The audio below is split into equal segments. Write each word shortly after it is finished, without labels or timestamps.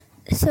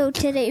So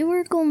today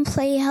we're going to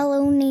play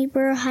Hello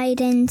Neighbor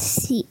Hide and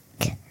Seek.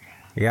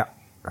 Yeah.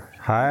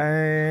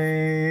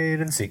 Hide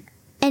and seek.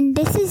 And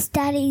this is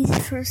Daddy's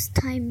first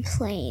time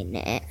playing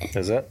it.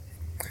 Is it?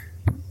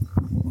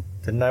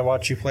 Didn't I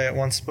watch you play it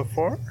once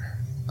before?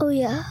 Oh,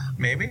 yeah.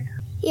 Maybe?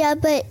 Yeah,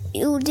 but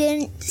you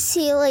didn't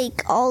see,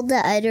 like, all the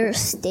other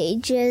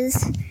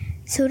stages.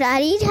 So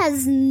Daddy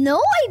has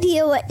no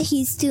idea what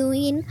he's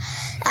doing.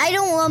 I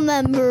don't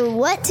remember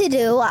what to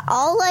do.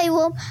 All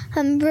I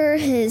remember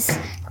is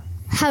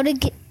how to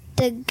get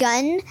the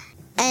gun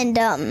and,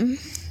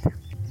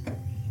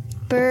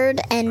 bird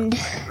and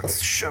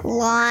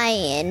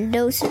lion.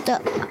 Those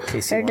are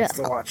Casey are wants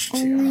the to watch too.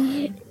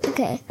 only.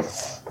 Okay.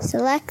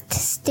 Select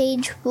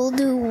stage. We'll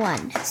do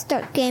 1.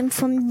 Start game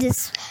from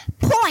this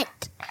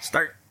point.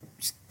 Start.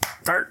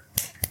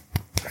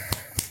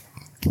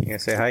 You gonna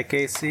say hi,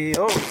 Casey?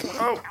 Oh.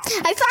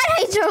 I thought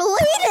I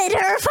deleted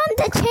her from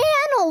the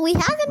channel. We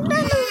haven't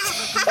done a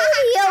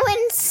video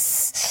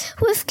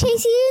with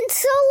Casey in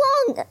so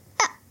long.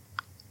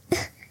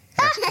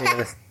 You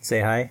gonna say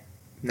hi?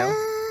 No?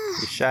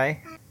 You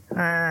shy?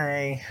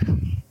 Hi.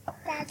 You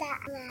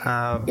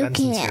Benson's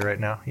can't. here right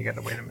now. You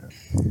gotta wait a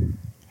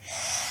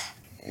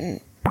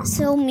minute.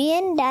 So me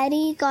and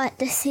Daddy got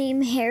the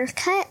same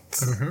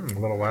haircuts. A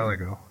little while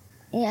ago.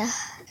 Yeah.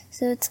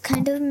 So it's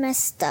kind of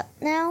messed up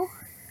now.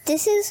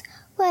 This is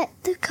what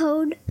the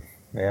code.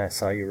 Yeah, I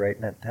saw you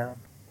writing it down.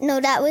 No,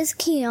 that was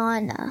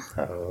Kiana.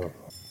 Oh.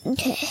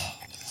 Okay.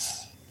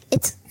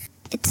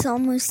 It's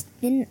almost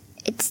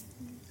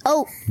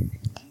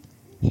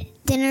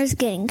dinner's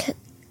getting cooked.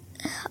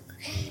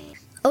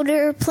 Oh,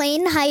 they're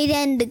playing hide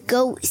and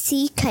go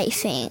seek, I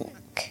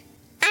think.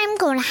 I'm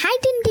gonna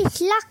hide in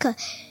this locker.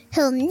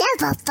 He'll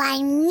never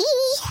find me.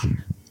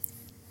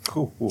 I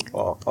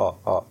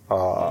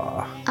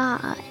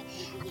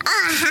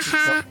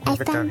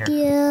Move it down found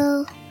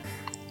you.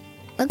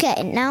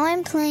 Okay, now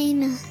I'm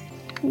playing.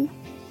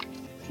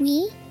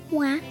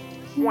 Wah.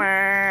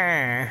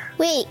 Wah.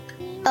 Wait.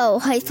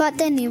 Oh, I thought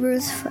the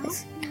neighbors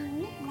first.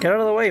 Get out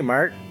of the way,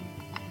 Mart.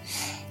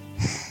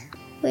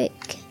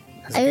 Wait.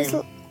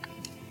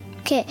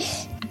 Okay.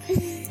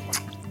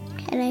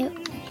 Can I?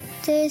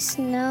 This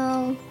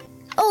no.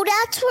 Oh,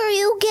 that's where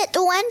you get the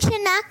wench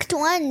in Act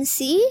 1.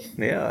 See?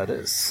 Yeah, it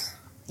is.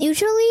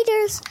 Usually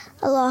there's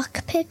a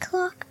lockpick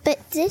lock, but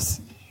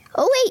this.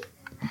 Oh wait.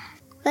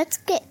 Let's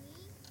get.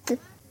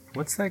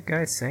 What's that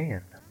guy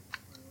saying?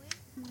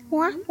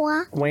 Wah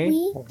wah.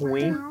 Wee,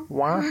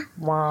 wah,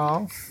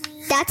 wah.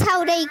 That's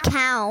how they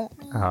count.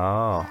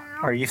 Oh.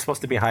 Are you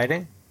supposed to be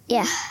hiding?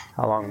 Yeah.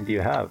 How long do you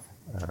have?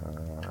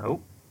 Oh.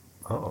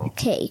 Uh-oh.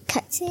 Okay,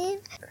 cutscene.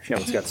 She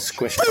almost got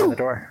squished on the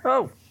door.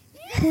 Oh.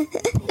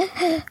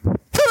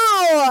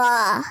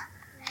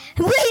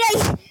 Wait,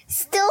 I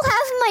still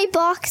have my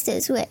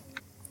boxes. Wait.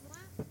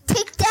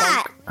 Take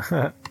that.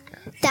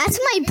 That's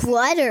my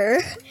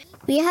brother.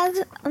 We have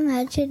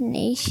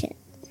imagination.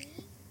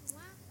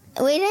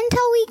 Wait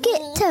until we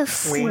get to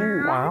Wee,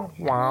 food. wow,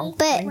 wow.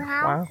 But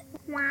Wow.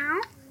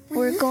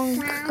 we're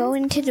going to go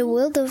into the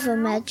world of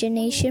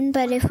imagination.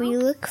 But if we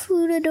look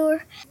through the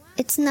door,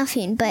 it's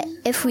nothing. But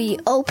if we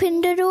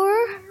open the door,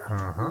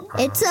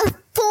 it's a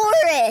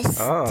forest.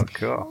 Oh,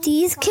 cool.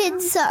 These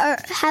kids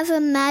have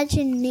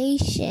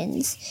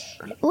imaginations.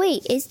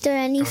 Wait, is there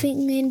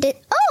anything in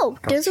it? Oh,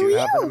 there's a Don't you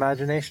have an wheel.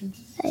 imagination?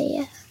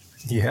 Yeah.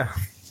 Yeah.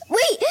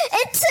 Wait,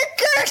 it's a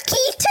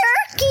gurky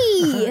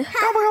turkey.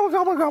 Gobble,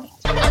 gobble, gobble, gobble.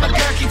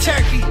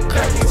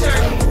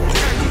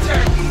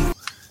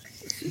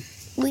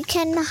 We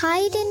can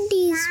hide in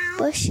these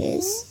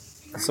bushes,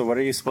 So what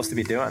are you supposed to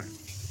be doing?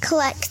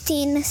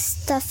 collecting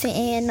stuffed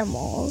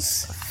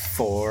animals.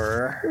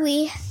 For...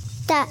 We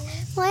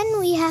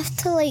have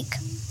to like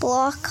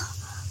block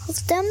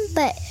of them,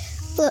 but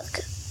look.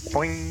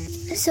 Boing.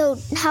 So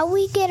how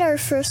we get our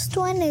first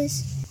one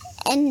is,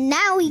 and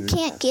now we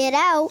can't get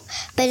out,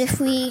 but if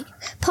we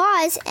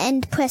pause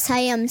and press I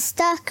am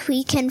stuck,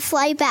 we can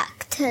fly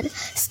back to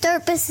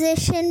start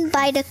position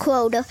by the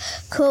quota.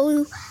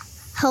 Quota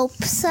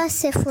helps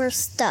us if we're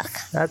stuck.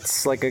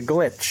 That's like a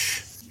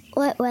glitch.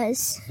 What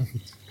was?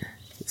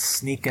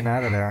 Sneaking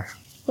out of there.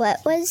 What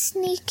was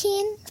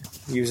sneaking?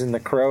 Using the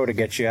crow to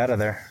get you out of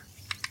there.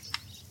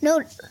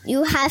 No,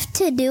 you have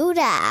to do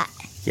that.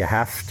 You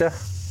have to?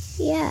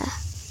 Yeah.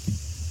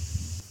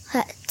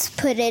 Let's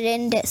put it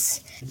in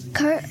this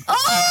cart.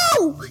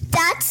 Oh!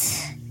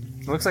 That's...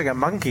 Looks like a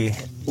monkey.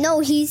 No,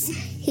 he's...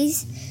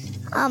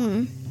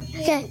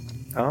 Okay.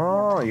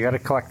 Oh, you gotta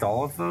collect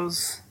all of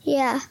those?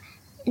 Yeah.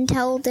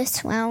 Until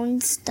this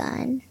round's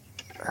done.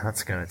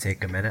 That's gonna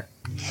take a minute.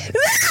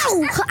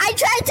 No! I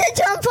tried to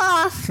jump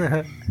off!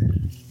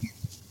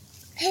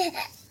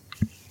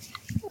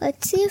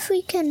 Let's see if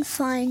we can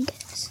find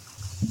it.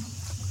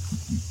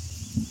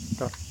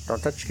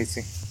 Don't touch,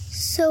 Casey.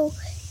 So,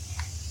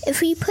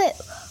 if we put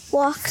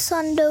rocks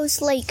on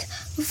those, like,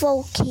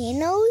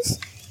 volcanoes,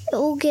 it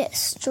will get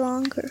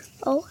stronger.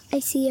 Oh, I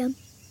see him.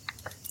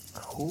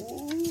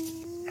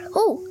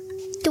 Oh,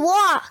 the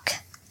walk!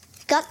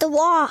 Got the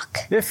walk!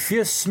 If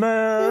you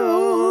smell...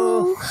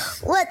 Ooh,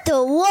 what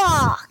the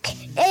walk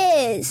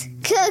is is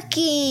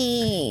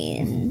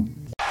cooking.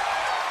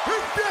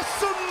 Get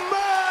some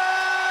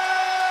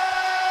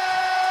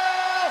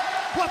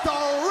what the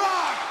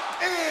rock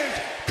is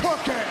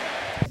cooking.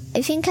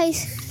 I think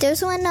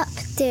there's one up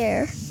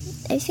there.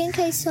 I think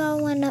I saw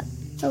one up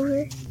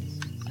over.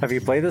 Have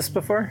you played this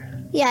before?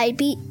 Yeah,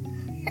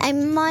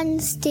 I'm on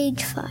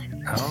stage 5.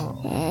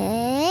 Oh.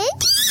 And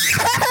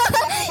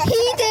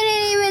he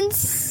didn't even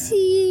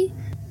see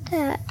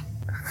that.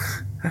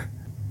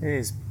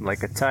 He's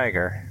like a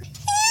tiger.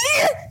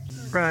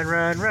 Run,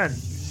 run, run.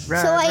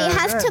 Run, So I run,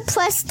 have run. to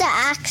press the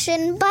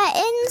action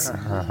buttons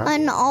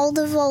on all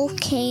the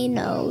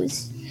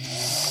volcanoes.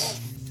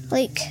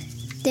 Like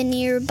the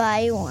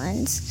nearby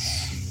ones.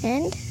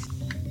 And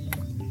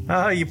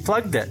Oh, you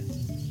plugged it.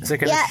 Is it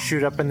going to Yeah.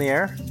 shoot up in the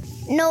air?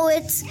 no,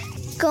 it's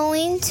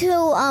going to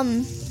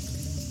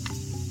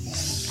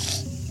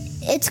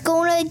it's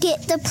going to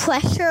get the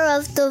pressure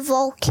of the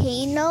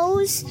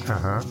volcanoes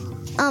Uh-huh.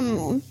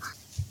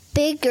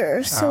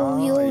 bigger, so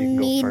Oh, you'll you can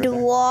go need to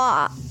further.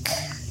 walk.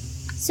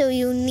 So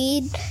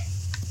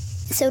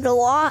the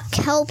walk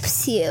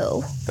helps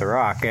you. The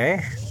rock,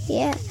 eh?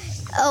 Yeah.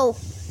 Oh,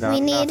 No, we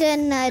no. need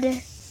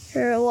another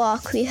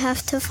walk. We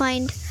have to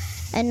find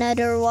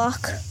another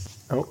walk.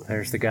 Oh,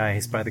 there's the guy.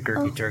 He's by the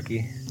gurky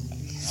turkey.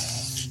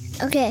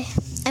 Okay,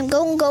 I'm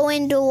going to go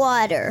into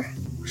water.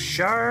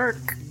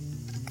 Shark!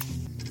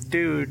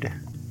 Dude.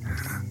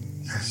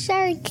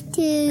 Shark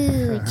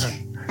dude.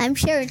 I'm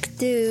Shark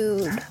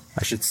dude.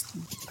 I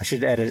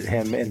should edit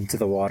him into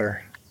the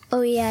water.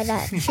 Oh yeah,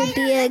 that should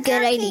be a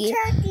good idea.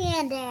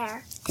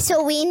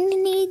 So we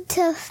need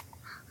to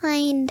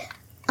find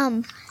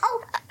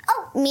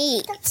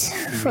meat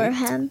for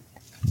him.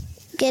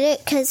 Get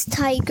it? 'Cause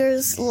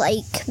tigers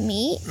like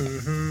meat.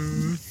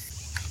 Mm-hmm.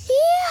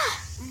 Yeah.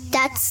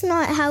 That's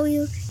not how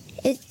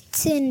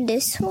it's in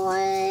this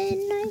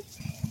one.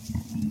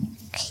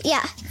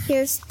 Yeah,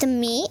 here's the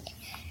meat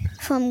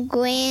from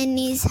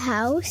Granny's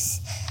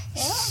house.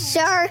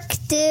 Shark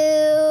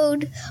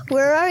dude.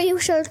 Where are you,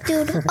 Shark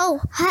dude? Oh,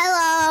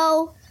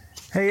 hello.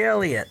 Hey,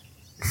 Elliot.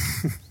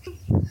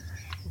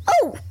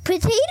 Oh,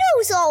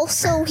 Potato's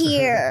also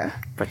here.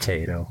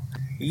 Potato.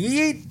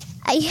 Yeet!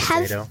 I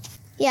have Potato.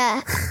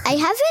 Yeah, I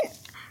haven't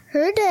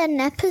heard an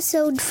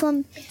episode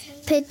from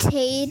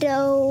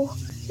Potato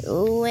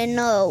in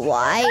a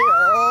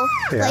while.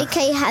 Yeah. Like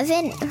I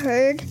haven't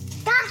heard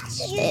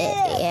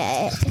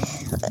it.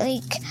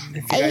 Like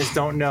If you guys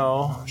don't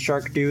know,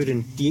 Shark Dude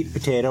and Yeet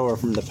Potato are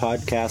from the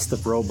podcast of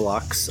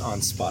Roblox on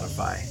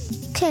Spotify.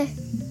 okay.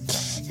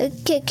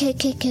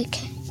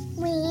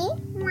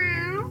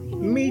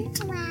 Meat.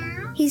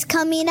 He's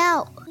coming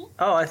out.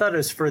 Oh, I thought it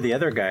was for the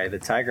other guy, the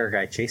tiger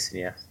guy chasing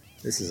you.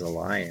 This is a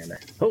lion.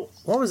 Oh,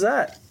 what was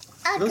that?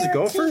 Those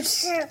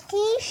gophers?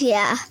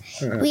 Yeah.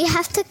 We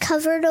have to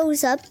cover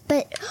those up,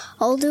 but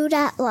I'll do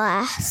that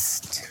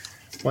last.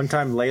 One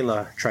time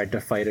Layla tried to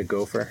fight a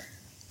gopher.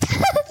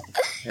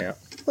 Yeah.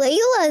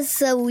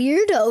 Layla's a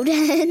weirdo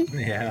then.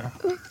 Yeah.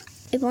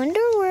 I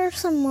wonder where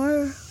some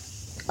more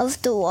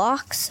of the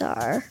walks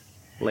are.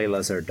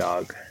 Layla's our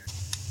dog.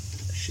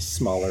 She's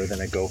smaller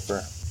than a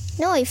gopher.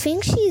 No, I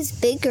think she's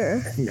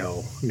bigger.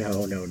 No.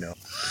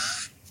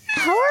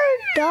 How are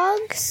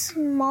dogs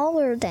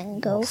smaller than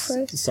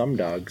gophers? Some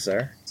dogs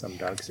are. Some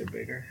dogs are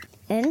bigger.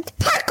 And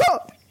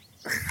parkour!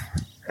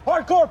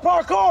 Parkour!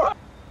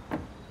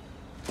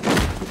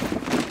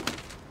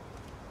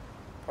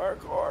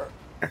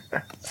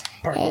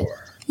 Parkour.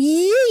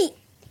 Yeet!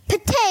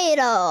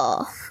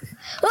 Potato!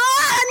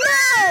 Oh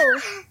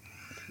no!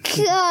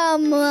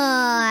 Come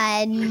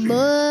on,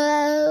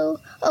 bro.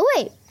 Oh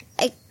wait.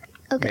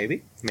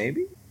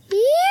 Maybe.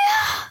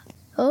 Yeah!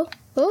 Oh!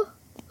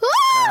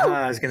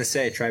 I was gonna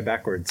say, try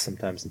backwards.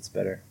 Sometimes it's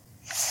better.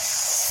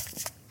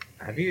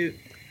 Have you?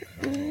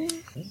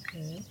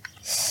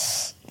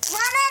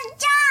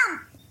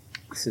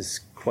 This is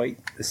quite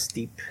the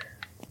steep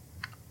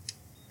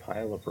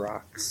pile of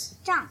rocks.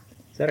 Jump.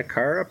 Is that a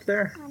car up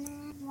there?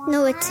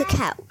 No, it's a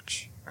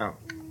couch. Oh.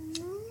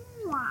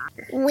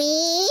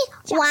 Wee,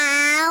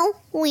 wow,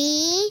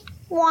 wee,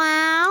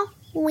 wow,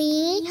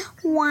 wee,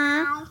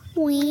 wow,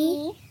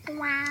 wee,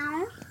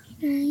 Wow.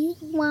 wee,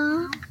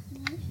 wow.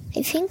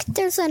 I think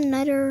there's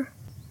another.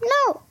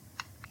 No!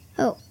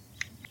 Oh.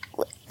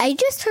 I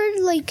just heard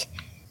like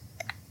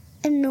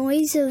a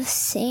noise of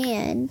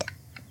sand.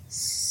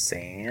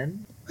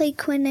 Sand?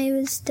 Like when I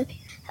was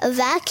a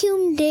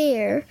vacuum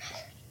there.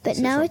 But Is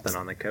there now something it's,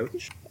 on the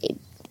couch?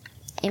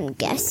 I'm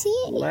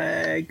guessing.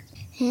 Leg.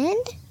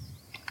 And?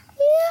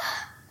 Yeah.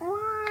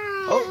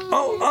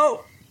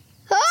 Oh!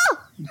 Oh!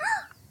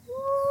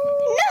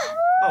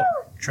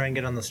 Oh, try and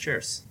get on those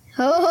chairs.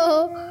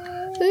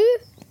 Oh!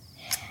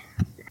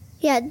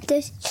 Yeah,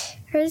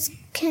 hers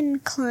can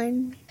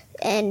climb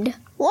and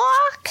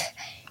walk.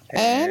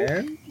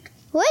 And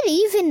what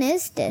even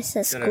is this? A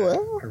Is that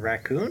squirrel? a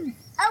raccoon?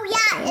 Oh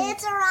yeah,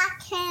 it's a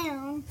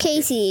raccoon.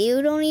 Casey,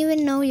 you don't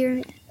even know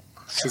your.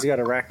 She's got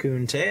a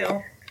raccoon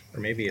tail. Or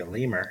maybe a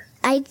lemur.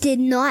 I did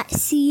not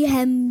see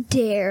him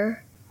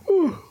there.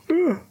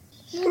 I'm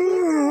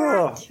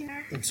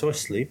so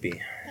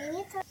sleepy.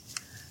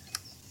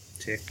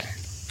 Tick.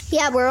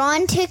 Yeah, we're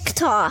on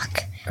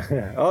TikTok.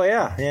 Oh,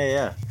 yeah.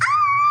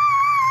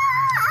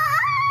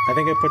 I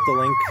think I put the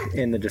link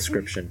in the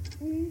description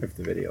of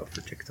the video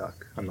for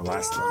TikTok on the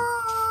last one.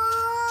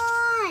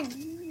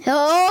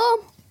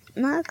 Oh,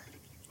 my,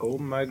 Oh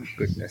my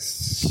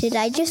goodness. did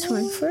I just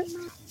run for it?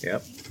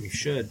 Yep, you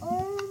should.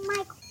 Oh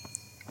my.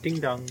 Ding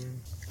dong.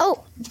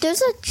 Oh,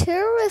 there's a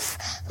chair with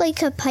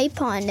like a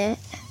pipe on it.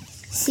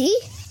 See?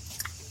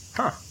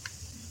 Huh.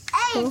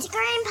 Hey, it's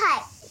green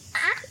pipe.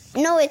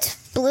 No, it's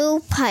blue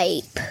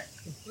pipe.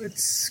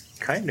 It's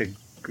kind of,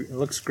 it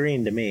looks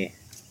green to me.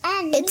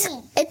 And It's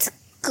me. it's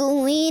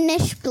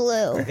greenish I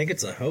blue. think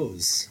it's a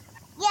hose.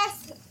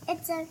 Yes,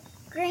 it's a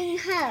green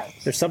hose.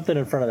 There's something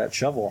in front of that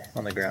shovel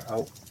on the ground.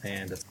 Oh,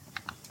 and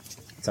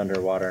it's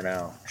underwater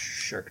now.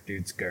 Shark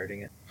dude's guarding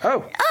it.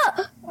 Oh!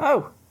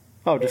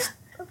 Just.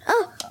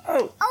 Oh,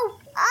 Oh!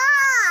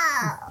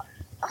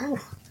 Oh,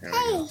 There we go.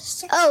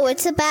 hey, oh,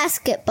 it's a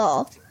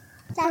basketball.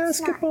 that's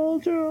not. Basketball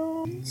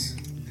Jones.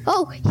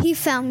 Oh, he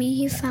found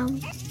me.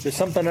 There's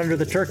something under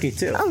the turkey,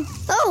 too.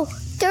 Oh,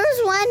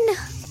 there's one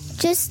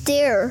just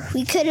there.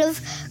 We could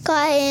have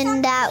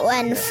gotten that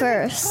one I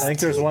first. think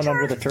there's one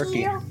under the turkey.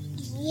 Yeah.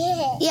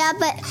 Yeah,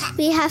 but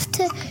we have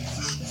to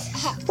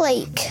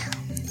like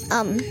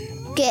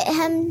get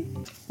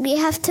him. We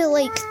have to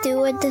like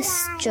do a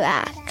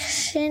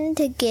distraction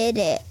to get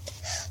it.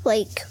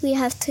 Like we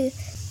have to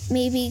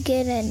maybe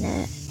get in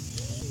it.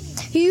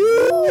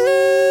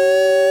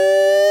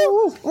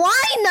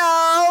 Why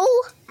no?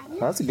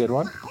 That's a good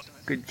one.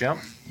 Good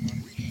jump.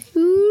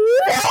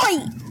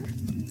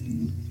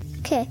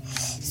 Okay,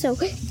 so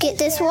get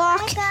this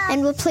rock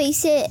and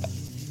replace it.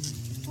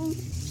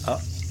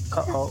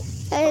 Uh-oh.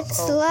 It's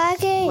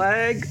lagging.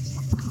 Lag.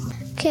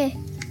 Okay.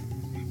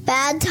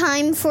 Bad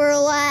time for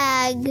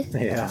lag.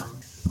 Yeah.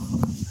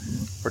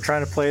 We're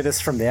trying to play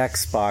this from the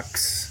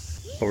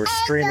Xbox, but we're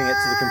streaming it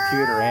to the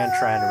computer and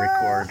trying to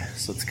record,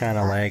 so it's kind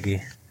of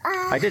laggy.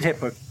 I did hit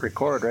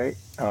record, right?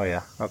 Oh,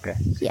 yeah. Okay.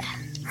 Yeah.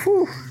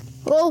 Whew.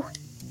 Oh,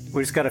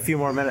 We just got a few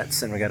more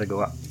minutes and we got to go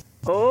up.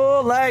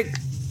 Oh, lag!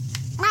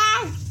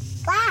 Quack,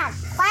 quack,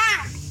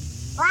 quack,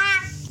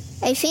 quack.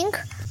 I think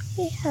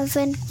we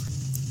haven't.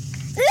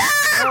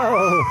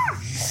 Oh!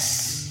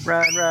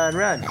 Run, run,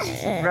 run.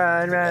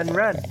 Run, run,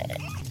 run.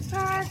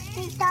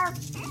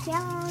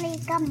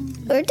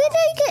 Where did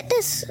I get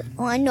this?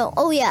 Oh, I know.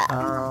 Oh, yeah.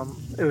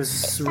 It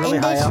was really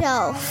In high the up.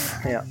 shelf.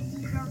 Yeah.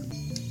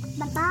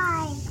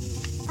 Bye-bye.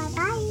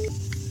 Bye-bye.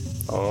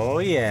 Oh,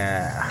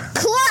 yeah.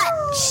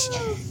 Clutch!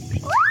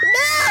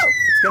 No!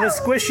 It's gonna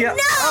squish you. No!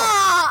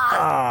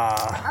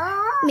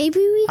 Ah. Maybe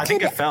we I could.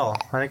 think it fell.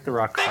 I think the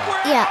rock fell.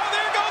 Yeah.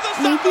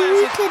 Maybe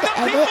we could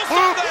edit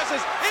that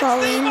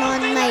falling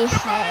on my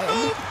head.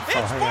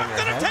 Oh, hang on your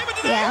head?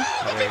 Yeah.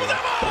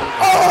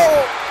 Oh!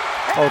 Oh!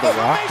 Oh, the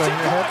rock on your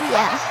head?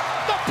 Yeah.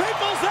 The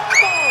people's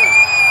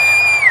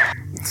elbow.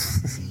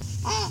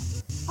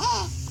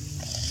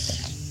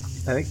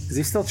 I think, is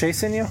he still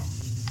chasing you?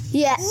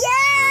 Yeah.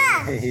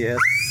 Yeah! Yes.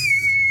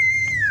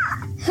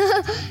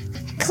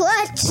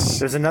 Clutch!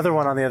 There's another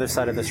one on the other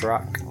side of this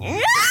rock.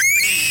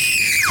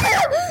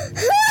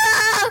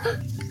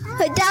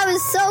 That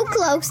was so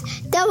close.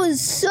 That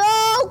was so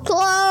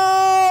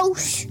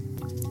close.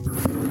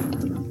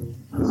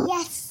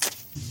 Yes.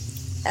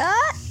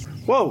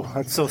 Whoa,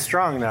 that's so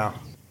strong now.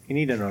 You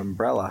need an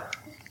umbrella.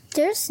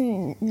 There's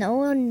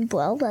no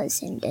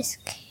umbrellas in this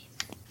game.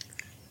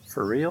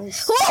 For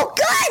reals? Oh,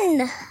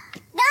 gun!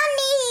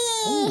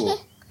 Gunny!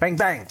 Bang,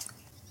 bang.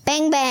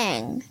 Bang,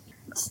 bang.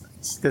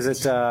 Does it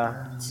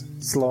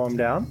slow him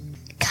down?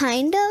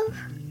 Kind of.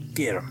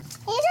 Get him.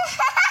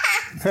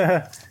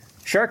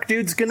 Shark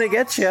dude's gonna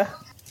get you.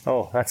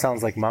 Oh, that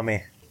sounds like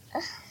Mummy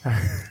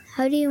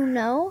How do you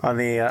know? on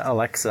the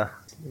Alexa.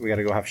 We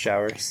gotta go have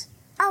showers.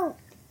 Oh,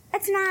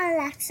 it's not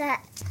Alexa.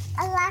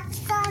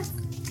 Alexa.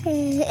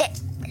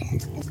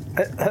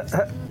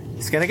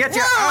 It's gonna get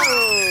you. No!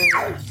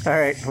 Oh! All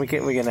right, we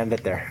can end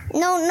it there.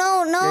 No,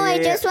 Yeah, I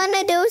yeah. just want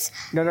to do.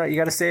 No, you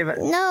gotta save it.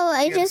 No,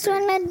 I Yeah, just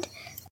same. want to